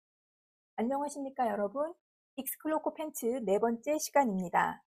안녕하십니까 여러분. 익스클로코 팬츠 네 번째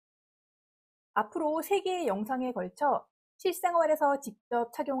시간입니다. 앞으로 3개의 영상에 걸쳐 실생활에서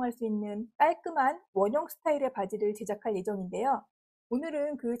직접 착용할 수 있는 깔끔한 원형 스타일의 바지를 제작할 예정인데요.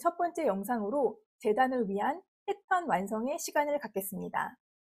 오늘은 그 첫 번째 영상으로 재단을 위한 패턴 완성의 시간을 갖겠습니다.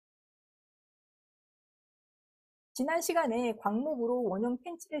 지난 시간에 광목으로 원형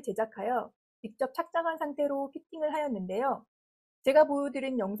팬츠를 제작하여 직접 착장한 상태로 피팅을 하였는데요. 제가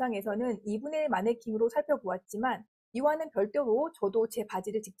보여드린 영상에서는 2분의 1 마네킹으로 살펴보았지만 이와는 별도로 저도 제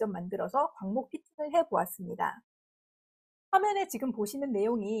바지를 직접 만들어서 광목 피팅을 해보았습니다. 화면에 지금 보시는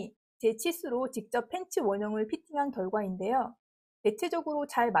내용이 제 치수로 직접 팬츠 원형을 피팅한 결과인데요. 대체적으로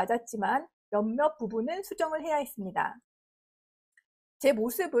잘 맞았지만 몇몇 부분은 수정을 해야 했습니다. 제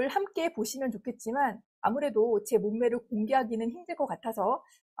모습을 함께 보시면 좋겠지만 아무래도 제 몸매를 공개하기는 힘들 것 같아서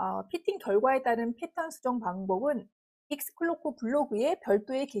피팅 결과에 따른 패턴 수정 방법은 익스클로코 블로그에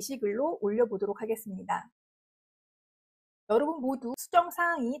별도의 게시글로 올려보도록 하겠습니다. 여러분 모두 수정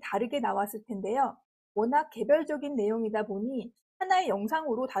사항이 다르게 나왔을 텐데요. 워낙 개별적인 내용이다 보니 하나의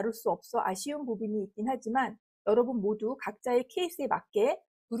영상으로 다룰 수 없어 아쉬운 부분이 있긴 하지만 여러분 모두 각자의 케이스에 맞게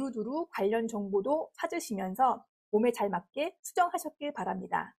두루두루 관련 정보도 찾으시면서 몸에 잘 맞게 수정하셨길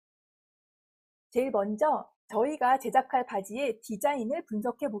바랍니다. 제일 먼저 저희가 제작할 바지의 디자인을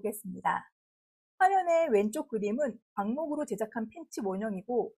분석해 보겠습니다. 화면의 왼쪽 그림은 광목으로 제작한 팬츠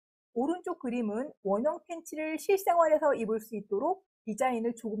원형이고 오른쪽 그림은 원형 팬츠를 실생활에서 입을 수 있도록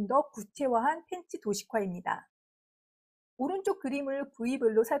디자인을 조금 더 구체화한 팬츠 도식화입니다. 오른쪽 그림을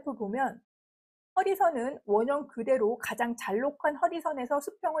부위별로 살펴보면 허리선은 원형 그대로 가장 잘록한 허리선에서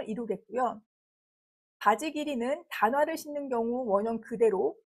수평을 이루겠고요. 바지 길이는 단화를 신는 경우 원형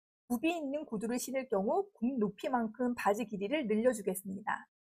그대로, 굽이 있는 구두를 신을 경우 굽 높이만큼 바지 길이를 늘려주겠습니다.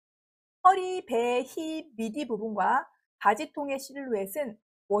 허리, 배, 힙, 미디 부분과 바지통의 실루엣은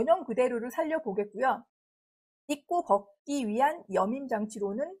원형 그대로를 살려보겠고요. 입고 벗기 위한 여밈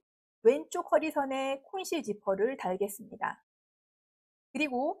장치로는 왼쪽 허리선에 콘실 지퍼를 달겠습니다.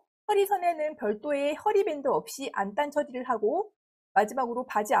 그리고 허리선에는 별도의 허리밴드 없이 안단 처리를 하고 마지막으로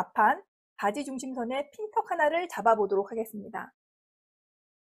바지 앞판, 바지 중심선에 핀턱 하나를 잡아보도록 하겠습니다.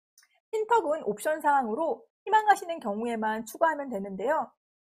 핀턱은 옵션 사항으로 희망하시는 경우에만 추가하면 되는데요.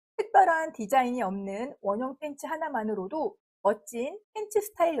 특별한 디자인이 없는 원형 팬츠 하나만으로도 멋진 팬츠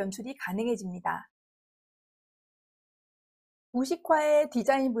스타일 연출이 가능해집니다. 도식화의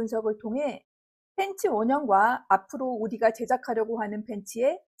디자인 분석을 통해 팬츠 원형과 앞으로 우리가 제작하려고 하는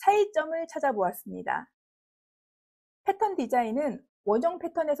팬츠의 차이점을 찾아보았습니다. 패턴 디자인은 원형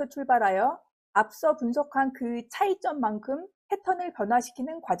패턴에서 출발하여 앞서 분석한 그 차이점만큼 패턴을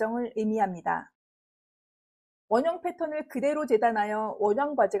변화시키는 과정을 의미합니다. 원형 패턴을 그대로 재단하여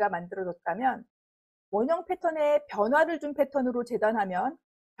원형 바지가 만들어졌다면 원형 패턴에 변화를 준 패턴으로 재단하면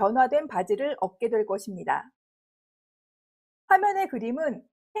변화된 바지를 얻게 될 것입니다. 화면의 그림은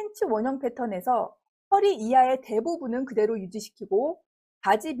팬츠 원형 패턴에서 허리 이하의 대부분은 그대로 유지시키고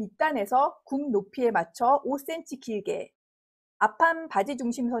바지 밑단에서 굽 높이에 맞춰 5cm 길게, 앞판 바지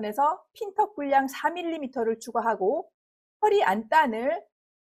중심선에서 핀턱 분량 4mm를 추가하고 허리 안단을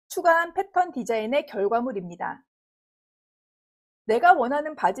추가한 패턴 디자인의 결과물입니다. 내가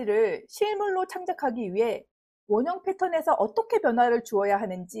원하는 바지를 실물로 창작하기 위해 원형 패턴에서 어떻게 변화를 주어야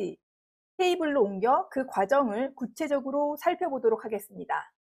하는지 테이블로 옮겨 그 과정을 구체적으로 살펴보도록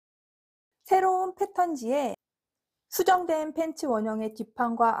하겠습니다. 새로운 패턴지에 수정된 팬츠 원형의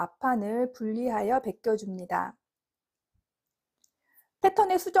뒷판과 앞판을 분리하여 벗겨줍니다.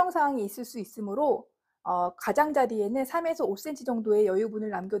 패턴의 수정사항이 있을 수 있으므로 가장자리에는 3에서 5cm 정도의 여유분을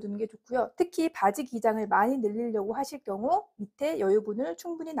남겨두는 게 좋고요. 특히 바지 기장을 많이 늘리려고 하실 경우 밑에 여유분을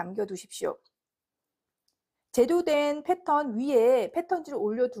충분히 남겨두십시오. 제조된 패턴 위에 패턴지를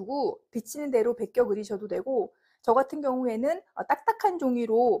올려두고 비치는 대로 벗겨 그리셔도 되고 저 같은 경우에는 딱딱한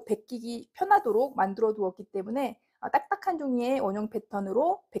종이로 벗기기 편하도록 만들어 두었기 때문에 딱딱한 종이의 원형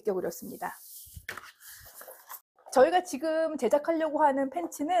패턴으로 벗겨 그렸습니다. 저희가 지금 제작하려고 하는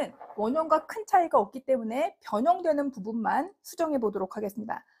팬츠는 원형과 큰 차이가 없기 때문에 변형되는 부분만 수정해 보도록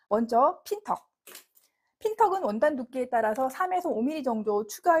하겠습니다. 먼저 핀턱. 핀턱은 원단 두께에 따라서 3에서 5mm 정도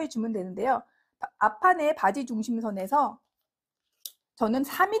추가해 주면 되는데요. 앞판의 바지 중심선에서 저는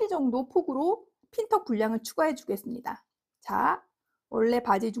 4mm 정도 폭으로 핀턱 분량을 추가해 주겠습니다. 자, 원래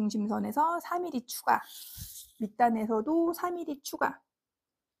바지 중심선에서 4mm 추가, 밑단에서도 4mm 추가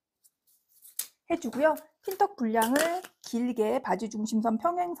해주고요. 핀턱 분량을 길게 바지 중심선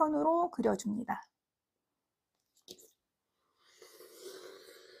평행선으로 그려줍니다.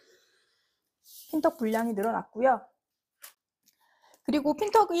 핀턱 분량이 늘어났고요. 그리고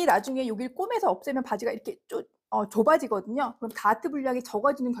핀턱이 나중에 여기를 꼬매서 없애면 바지가 이렇게 좁아지거든요. 그럼 다트 분량이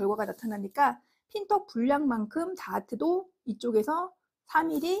적어지는 결과가 나타나니까 핀턱 분량만큼 다트도 이쪽에서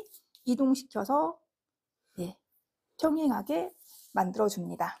 3mm 이동시켜서 평행하게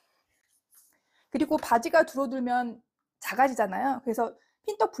만들어줍니다. 그리고 바지가 줄어들면 작아지잖아요. 그래서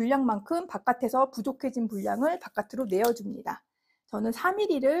핀턱 분량만큼 바깥에서 부족해진 분량을 바깥으로 내어줍니다. 저는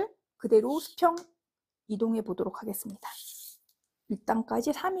 4mm를 그대로 수평 이동해 보도록 하겠습니다.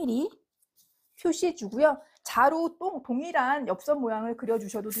 1단까지 4mm 표시해 주고요. 자로 또 동일한 엽선 모양을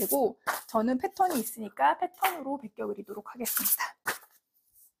그려주셔도 되고 저는 패턴이 있으니까 패턴으로 베껴 그리도록 하겠습니다.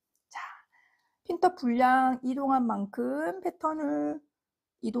 자, 핀턱 분량 이동한 만큼 패턴을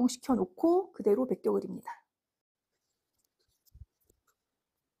이동시켜 놓고 그대로 베껴 그립니다.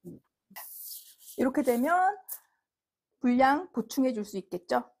 이렇게 되면 분량 보충해 줄 수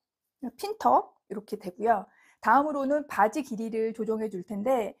있겠죠. 핀턱 이렇게 되고요. 다음으로는 바지 길이를 조정해 줄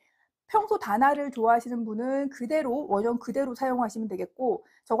텐데 평소 단화를 좋아하시는 분은 그대로 원형 그대로 사용하시면 되겠고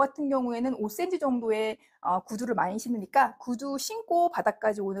저 같은 경우에는 5cm 정도의 구두를 많이 신으니까 구두 신고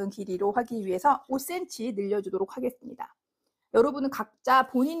바닥까지 오는 길이로 하기 위해서 5cm 늘려주도록 하겠습니다. 여러분은 각자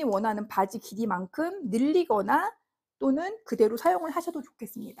본인이 원하는 바지 길이만큼 늘리거나 또는 그대로 사용을 하셔도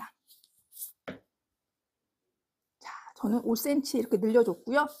좋겠습니다. 자, 저는 5cm 이렇게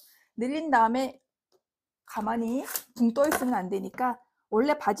늘려줬고요. 늘린 다음에 가만히 붕 떠 있으면 안 되니까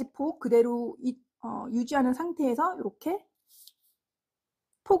원래 바지폭 그대로 유지하는 상태에서 이렇게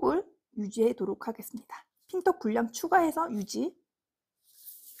폭을 유지하도록 하겠습니다. 핀턱 분량 추가해서 유지해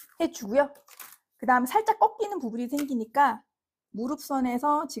주고요. 그 다음 살짝 꺾이는 부분이 생기니까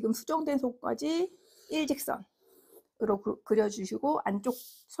무릎선에서 지금 수정된 속까지 일직선으로 그려주시고 안쪽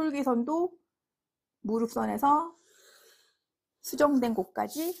솔기선도 무릎선에서 수정된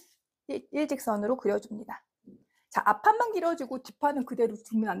곳까지 일직선으로 그려줍니다. 자, 앞판만 길어지고 뒷판은 그대로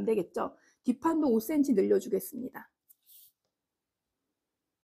두면 안 되겠죠. 뒷판도 5cm 늘려주겠습니다.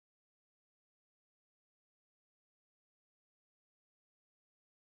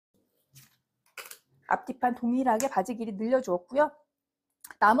 앞뒤판 동일하게 바지 길이 늘려주었고요.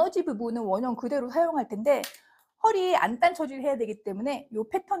 나머지 부분은 원형 그대로 사용할 텐데 허리에 안단 처리를 해야 되기 때문에 이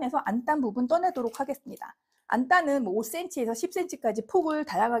패턴에서 안단 부분 떠내도록 하겠습니다. 안단은 뭐 5cm에서 10cm까지 폭을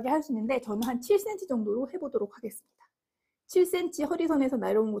다양하게 할 수 있는데 저는 한 7cm 정도로 해보도록 하겠습니다. 7cm 허리선에서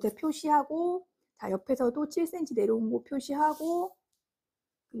내려온 곳에 표시하고 자, 옆에서도 7cm 내려온 곳 표시하고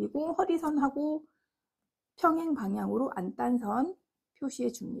그리고 허리선하고 평행 방향으로 안단선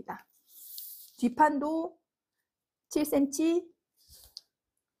표시해 줍니다. 뒷판도 7cm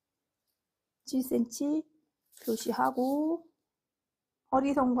표시하고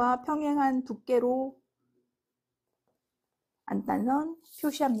허리선과 평행한 두께로 안단선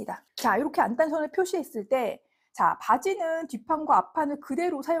표시합니다. 자, 이렇게 안단선을 표시했을 때 자, 바지는 뒷판과 앞판을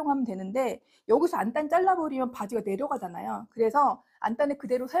그대로 사용하면 되는데 여기서 안단 잘라버리면 바지가 내려가잖아요. 그래서 안단을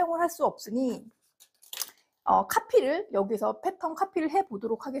그대로 사용을 할 수 없으니 카피를 여기서 패턴 카피를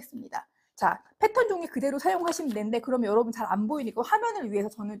해보도록 하겠습니다. 자, 패턴 종이 그대로 사용하시면 되는데 그러면 여러분 잘 안 보이니까 화면을 위해서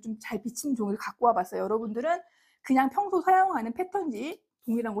저는 좀 잘 비치는 종이를 갖고 와봤어요. 여러분들은 그냥 평소 사용하는 패턴지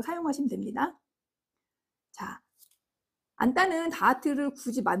동일한 거 사용하시면 됩니다. 자, 안단은 다트를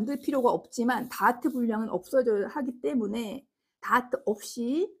굳이 만들 필요가 없지만 다트 분량은 없어져야 하기 때문에 다트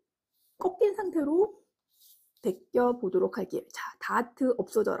없이 꺾인 상태로 베껴 보도록 할게요. 자, 다트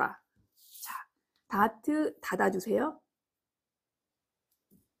없어져라. 자, 다트 닫아주세요.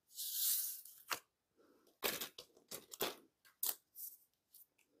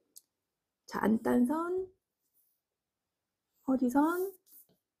 자, 안단선, 허리선,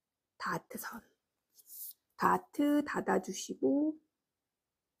 다트선. 다트 닫아주시고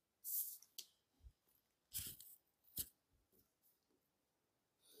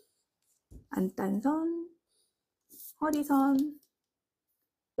안단선, 허리선,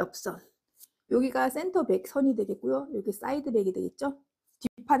 옆선. 여기가 센터 백 선이 되겠고요. 여기 사이드 백이 되겠죠.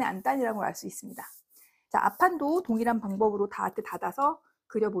 뒷판에 안단이라는 걸 알 수 있습니다. 자, 앞판도 동일한 방법으로 다트 닫아서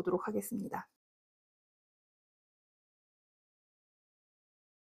그려보도록 하겠습니다.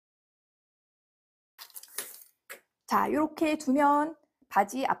 자, 이렇게 두면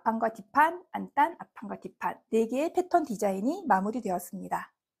바지 앞판과 뒷판, 안단, 앞판과 뒷판 4개의 패턴 디자인이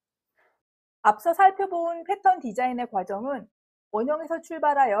마무리되었습니다. 앞서 살펴본 패턴 디자인의 과정은 원형에서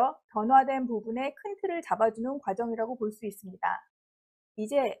출발하여 변화된 부분의 큰 틀을 잡아주는 과정이라고 볼 수 있습니다.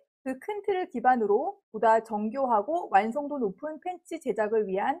 이제 그 큰 틀을 기반으로 보다 정교하고 완성도 높은 팬츠 제작을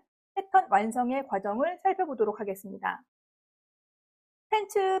위한 패턴 완성의 과정을 살펴보도록 하겠습니다.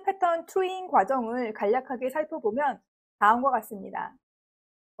 팬츠 패턴 트루잉 과정을 간략하게 살펴보면 다음과 같습니다.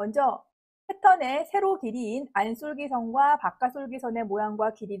 먼저 패턴의 세로 길이인 안솔기선과 바깥솔기선의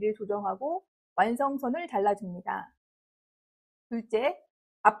모양과 길이를 조정하고 완성선을 잘라줍니다. 둘째,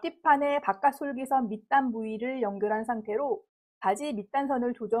 앞뒤판의 바깥솔기선 밑단 부위를 연결한 상태로 바지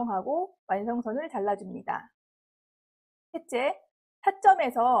밑단선을 조정하고 완성선을 잘라줍니다. 셋째,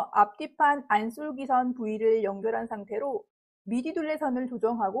 타점에서 앞뒤판 안솔기선 부위를 연결한 상태로 미디둘레선을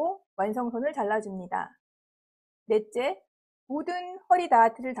조정하고 완성선을 잘라줍니다. 넷째, 모든 허리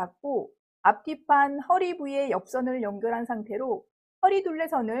다하트를 닫고 앞뒤판 허리 부위의 옆선을 연결한 상태로 허리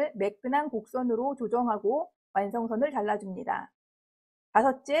둘레선을 매끈한 곡선으로 조정하고 완성선을 잘라줍니다.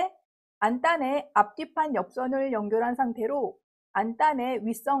 다섯째, 안단의 앞뒤판 옆선을 연결한 상태로 안단의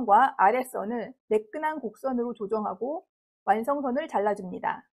윗선과 아랫선을 매끈한 곡선으로 조정하고 완성선을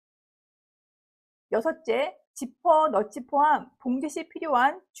잘라줍니다. 여섯째, 지퍼, 너치 포함 봉제 시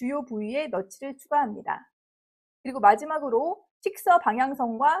필요한 주요 부위에 너치를 추가합니다. 그리고 마지막으로 식서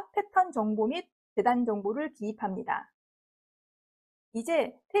방향성과 패턴 정보 및 재단 정보를 기입합니다.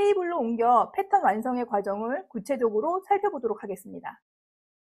 이제 테이블로 옮겨 패턴 완성의 과정을 구체적으로 살펴보도록 하겠습니다.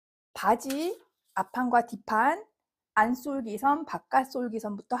 바지 앞판과 뒷판, 안솔기선,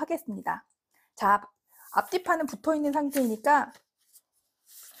 바깥솔기선부터 하겠습니다. 자, 앞뒤판은 붙어있는 상태이니까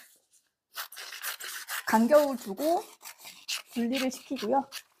간격을 두고 분리를 시키고요.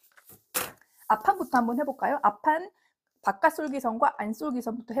 앞판부터 한번 해볼까요? 앞판 바깥솔기선과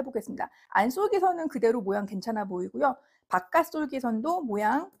안솔기선부터 해보겠습니다. 안솔기선은 그대로 모양 괜찮아 보이고요. 바깥솔기선도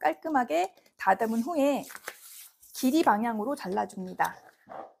모양 깔끔하게 다듬은 후에 길이 방향으로 잘라줍니다.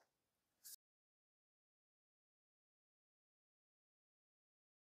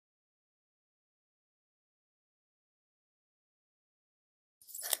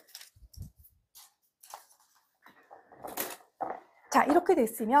 자, 이렇게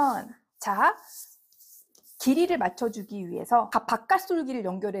됐으면 자, 길이를 맞춰주기 위해서 바깥솔기를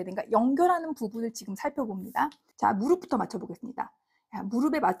연결해야 되니까 연결하는 부분을 지금 살펴봅니다. 자, 무릎부터 맞춰보겠습니다. 자,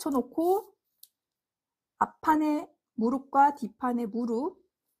 무릎에 맞춰놓고 앞판의 무릎과 뒷판의 무릎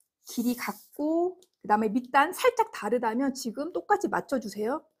길이 같고 그 다음에 밑단 살짝 다르다면 지금 똑같이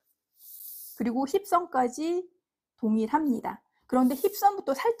맞춰주세요. 그리고 힙선까지 동일합니다. 그런데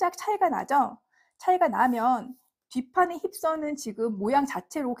힙선부터 살짝 차이가 나죠? 차이가 나면 뒷판의 힙선은 지금 모양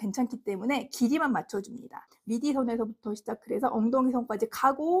자체로 괜찮기 때문에 길이만 맞춰줍니다. 미디선에서부터 시작해서 엉덩이선까지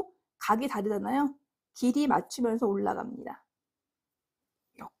가고 각이 다르잖아요. 길이 맞추면서 올라갑니다.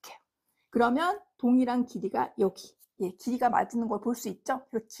 이렇게. 그러면 동일한 길이가 여기. 예, 길이가 맞는 걸 볼 수 있죠?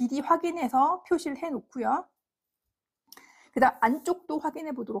 그래서 길이 확인해서 표시를 해 놓고요. 그 다음 안쪽도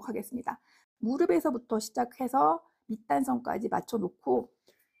확인해 보도록 하겠습니다. 무릎에서부터 시작해서 밑단선까지 맞춰 놓고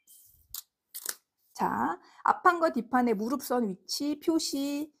자, 앞판과 뒷판의 무릎선 위치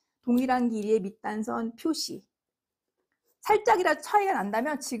표시, 동일한 길이의 밑단선 표시. 살짝이라도 차이가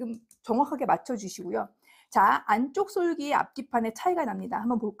난다면 지금 정확하게 맞춰주시고요. 자, 안쪽 솔기의 앞뒤판에 차이가 납니다.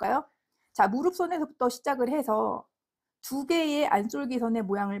 한번 볼까요? 자, 무릎선에서부터 시작을 해서 두 개의 안솔기선의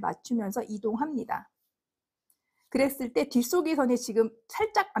모양을 맞추면서 이동합니다. 그랬을 때 뒷솔기선이 지금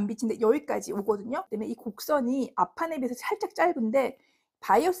살짝 안 비치는데 여기까지 오거든요. 그다음에 이 곡선이 앞판에 비해서 살짝 짧은데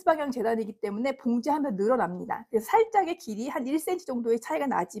바이어스 방향 재단이기 때문에 봉제하면 늘어납니다. 그래서 살짝의 길이 한 1cm 정도의 차이가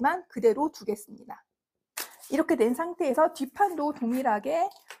나지만 그대로 두겠습니다. 이렇게 된 상태에서 뒷판도 동일하게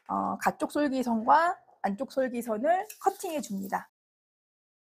가쪽 솔기선과 안쪽 솔기선을 커팅해 줍니다.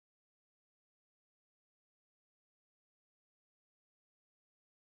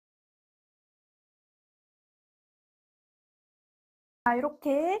 자,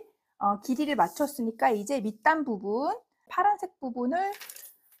 이렇게 길이를 맞췄으니까 이제 밑단 부분, 파란색 부분을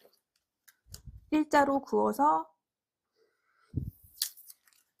일자로 그어서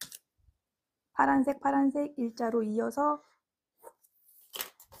파란색 일자로 이어서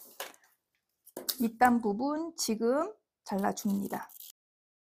밑단 부분 지금 잘라줍니다.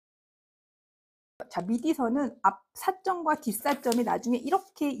 자, 미디선은 앞 사점과 뒷사점이 나중에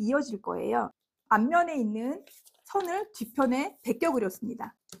이렇게 이어질 거예요. 앞면에 있는 선을 뒤편에 베껴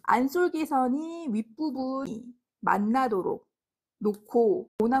그렸습니다. 안솔기선이 윗부분이 만나도록 놓고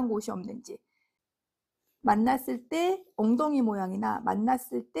원한 곳이 없는지, 만났을 때 엉덩이 모양이나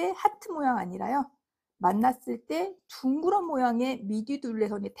만났을 때 하트 모양 아니라요, 만났을 때 둥그런 모양의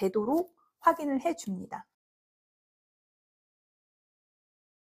미디둘레선이 되도록 확인을 해 줍니다.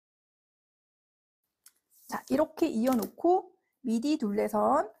 자, 이렇게 이어놓고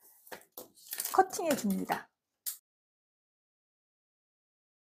미디둘레선 커팅해 줍니다.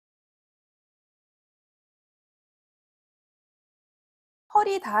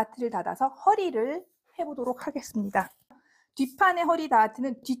 허리 다하트를 닫아서 허리를 해보도록 하겠습니다. 뒷판의 허리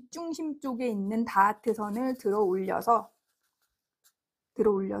다하트는 뒷중심 쪽에 있는 다하트선을 들어 올려서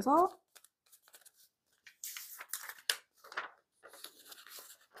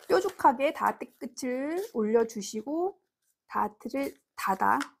뾰족하게 다트 끝을 올려주시고 다트를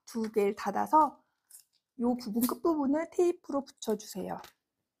두 개를 닫아서 이 부분 끝부분을 테이프로 붙여주세요.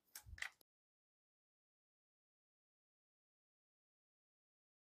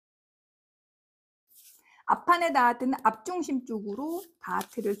 앞판에 닿은 앞중심 쪽으로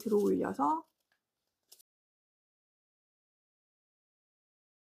다트를 들어 올려서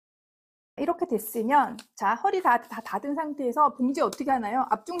이렇게 됐으면, 자, 허리 다 닫은 상태에서 봉지 어떻게 하나요?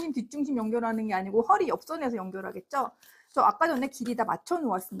 앞중심, 뒷중심 연결하는 게 아니고 허리 옆선에서 연결하겠죠? 저 아까 전에 길이 다 맞춰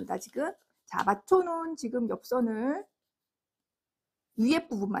놓았습니다, 지금. 자, 맞춰 놓은 지금 옆선을 위에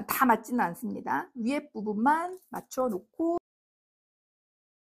부분만, 다 맞지는 않습니다. 위에 부분만 맞춰 놓고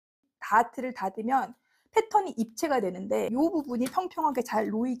다트를 닫으면 패턴이 입체가 되는데 이 부분이 평평하게 잘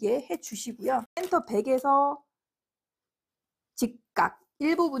놓이게 해 주시고요. 센터 백에서 직각,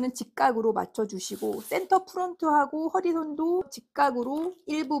 일부분은 직각으로 맞춰주시고 센터 프론트하고 허리선도 직각으로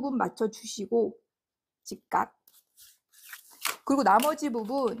일부분 맞춰주시고 직각, 그리고 나머지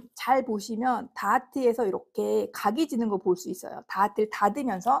부분 잘 보시면 다트에서 이렇게 각이 지는 거 볼 수 있어요. 다트를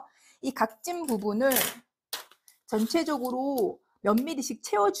닫으면서 이 각진 부분을 전체적으로 몇 미리씩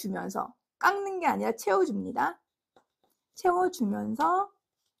채워주면서, 깎는 게 아니라 채워줍니다. 채워주면서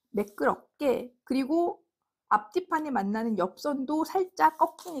매끄럽게, 그리고 앞뒤판에 만나는 옆선도 살짝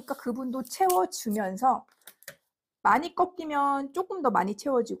꺾이니까 그분도 채워주면서, 많이 꺾이면 조금 더 많이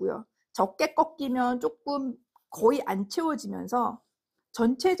채워지고요. 적게 꺾이면 조금 거의 안 채워지면서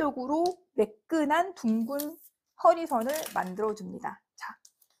전체적으로 매끈한 둥근 허리선을 만들어줍니다. 자,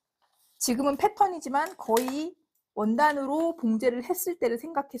 지금은 패턴이지만 거의 원단으로 봉제를 했을 때를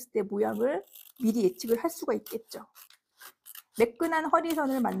생각했을 때 모양을 미리 예측을 할 수가 있겠죠. 매끈한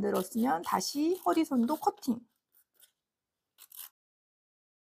허리선을 만들었으면 다시 허리선도 커팅.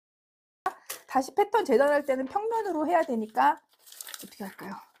 다시 패턴 재단할 때는 평면으로 해야 되니까 어떻게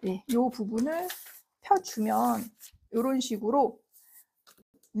할까요? 네, 이 부분을 펴주면 이런 식으로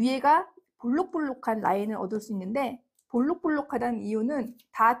위에가 볼록볼록한 라인을 얻을 수 있는데, 볼록볼록하다는 이유는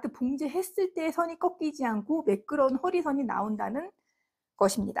다트 봉제 했을 때 선이 꺾이지 않고 매끄러운 허리선이 나온다는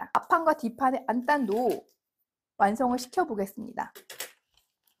것입니다. 앞판과 뒷판의 안단도 완성을 시켜 보겠습니다.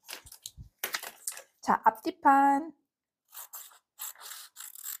 자, 앞뒤판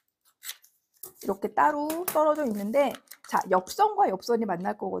이렇게 따로 떨어져 있는데, 자, 옆선과 옆선이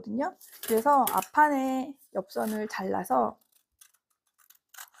만날 거거든요. 그래서 앞판에 옆선을 잘라서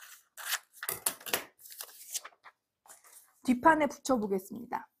뒷판에 붙여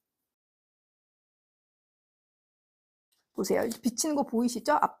보겠습니다. 보세요. 비치는 거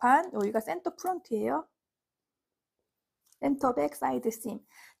보이시죠? 앞판, 여기가 센터 프론트예요. 센터 백 사이드 심.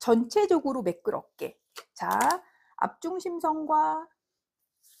 전체적으로 매끄럽게. 자, 앞중심선과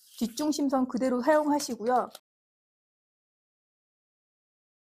뒷중심선 그대로 사용하시고요.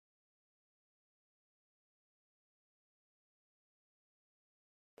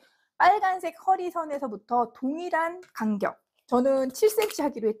 빨간색 허리선에서부터 동일한 간격, 저는 7cm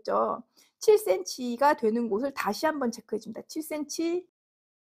하기로 했죠. 7cm가 되는 곳을 다시 한번 체크해 줍니다. 7cm.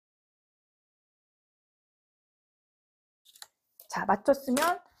 자,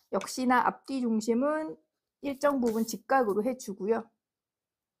 맞췄으면 역시나 앞뒤 중심은 일정 부분 직각으로 해주고요.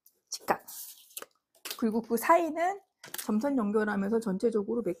 직각. 그리고 그 사이는 점선 연결하면서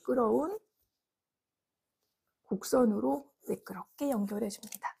전체적으로 매끄러운 곡선으로 매끄럽게 연결해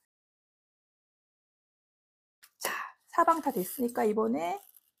줍니다. 자, 사방 다 됐으니까 이번에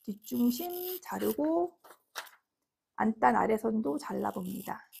뒷중심 자르고 안단 아래선도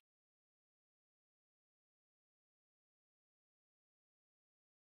잘라봅니다.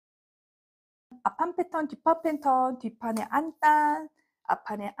 앞판 패턴, 뒷판 패턴, 뒷판에 안단,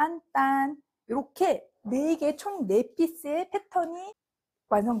 앞판에 안단, 이렇게 4개, 총 4피스의 패턴이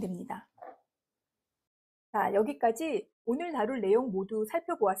완성됩니다. 자, 여기까지 오늘 다룰 내용 모두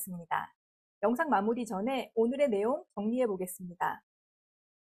살펴보았습니다. 영상 마무리 전에 오늘의 내용 정리해 보겠습니다.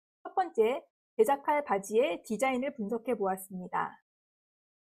 첫 번째, 제작할 바지의 디자인을 분석해 보았습니다.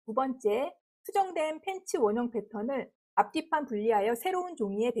 두 번째, 수정된 팬츠 원형 패턴을 앞뒤판 분리하여 새로운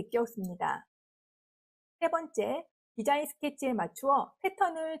종이에 베꼈습니다. 세 번째, 디자인 스케치에 맞추어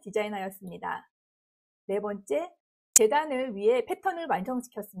패턴을 디자인하였습니다. 네 번째, 재단을 위해 패턴을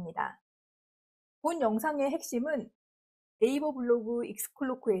완성시켰습니다. 본 영상의 핵심은 네이버 블로그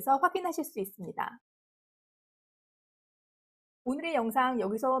익스클로코에서 확인하실 수 있습니다. 오늘의 영상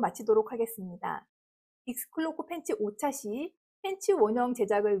여기서 마치도록 하겠습니다. 익스클로코 팬츠 5차 시 팬츠 원형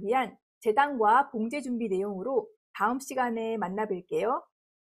제작을 위한 재단과 봉제 준비 내용으로 다음 시간에 만나 뵐게요.